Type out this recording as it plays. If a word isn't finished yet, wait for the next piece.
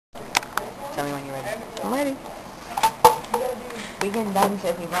tell me when you're ready. I'm ready. We can dance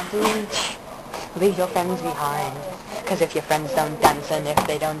if we want to. Leave your friends behind. Cause if your friends don't dance, and if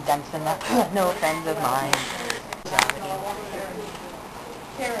they don't dance, then they're no friends of mine.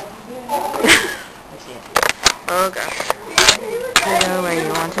 Let's see it. Oh gosh. Go where you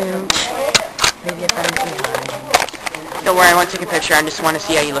want to. Leave your friends behind. Don't worry, I won't take a picture. I just want to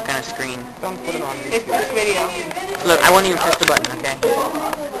see how you look on a screen. Don't put it on me. It's this video. Look, I won't even press the button, okay?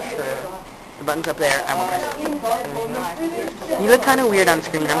 The button's up there. I won't press it. You look kind of weird on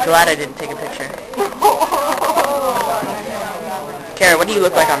screen. I'm glad I didn't take a picture. Kara, what do you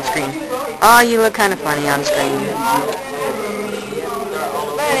look like on screen? Oh, you look kind of funny on screen.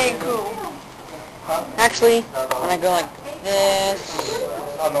 That ain't cool. Actually, when I go like this,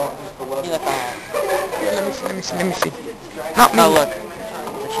 you look alright. Let me see. Not me. Oh, look.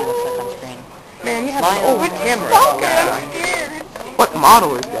 What she looks like on screen. Man, you have Mine. an old camera. What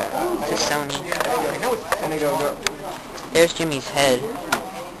model is that? It's a Sony. Sony. There's Jimmy's head.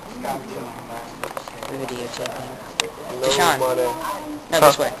 Videotaping. Deshaun. No,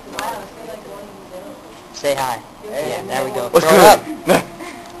 this way. Say hi. Yeah, there we go. What's Throw good? it up.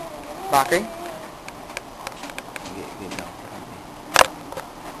 Bakri.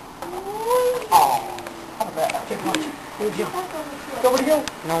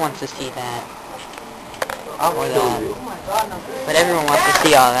 No one wants to see that. Or that. But everyone wants to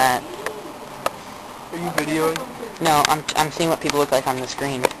see all that. Are you videoing? No, I'm seeing what people look like on the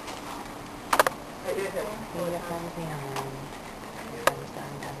screen.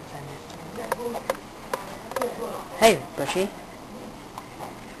 Hey, Bushy.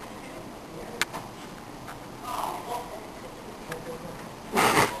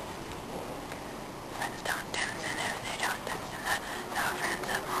 Friends don't dance, and if they don't dance, then no friends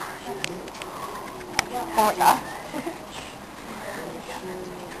of mine. Oh yeah.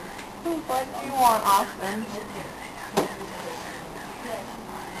 What do you want, Austin?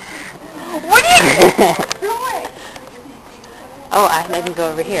 What are you doing? Oh, I can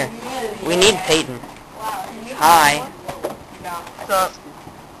go over here. We need Peyton. Hi. What's up?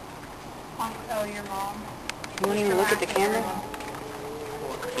 Oh, your mom. You won't even look at the camera?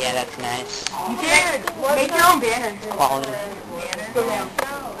 Yeah, that's nice. You did. Make your own banner. Quality. Go down.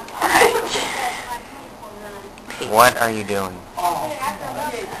 What are you doing?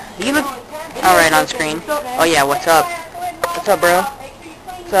 You look alright on screen. Oh yeah, what's up? What's up, bro?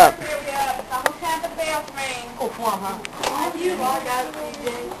 What's up? Oh, come on, huh?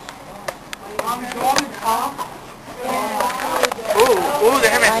 Ooh,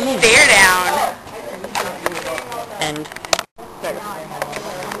 they're having a stare down. And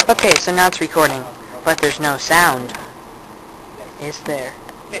okay, so now it's recording, but there's no sound. Is there?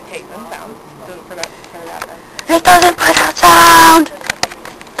 It takes some sound. Doesn't put out then. It doesn't put out sound!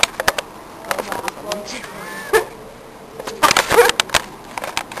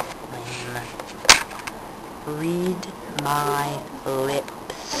 Read my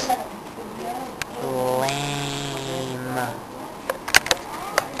lips. Lame.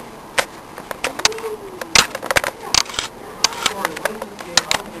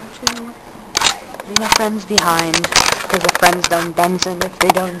 Leave my friends behind, because the friends don't dance, and if they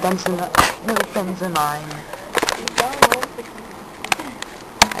don't dance, then no friends of mine.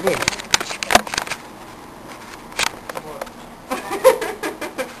 I did.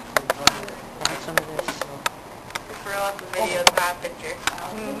 Some of this. Throw up the video, it's not a picture.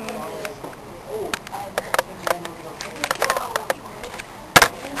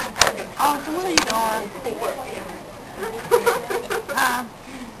 Oh, so what are you doing?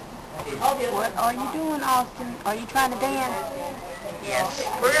 What are you doing, Austin? Are you trying to dance? Yes.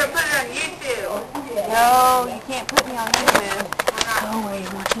 We're going to put it on YouTube. No, you can't put me on YouTube. Go away,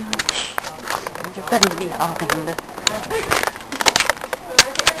 want to. Your friends behind.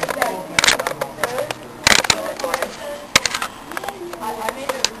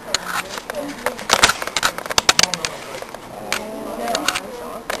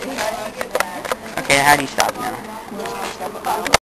 Okay, how do you stop now?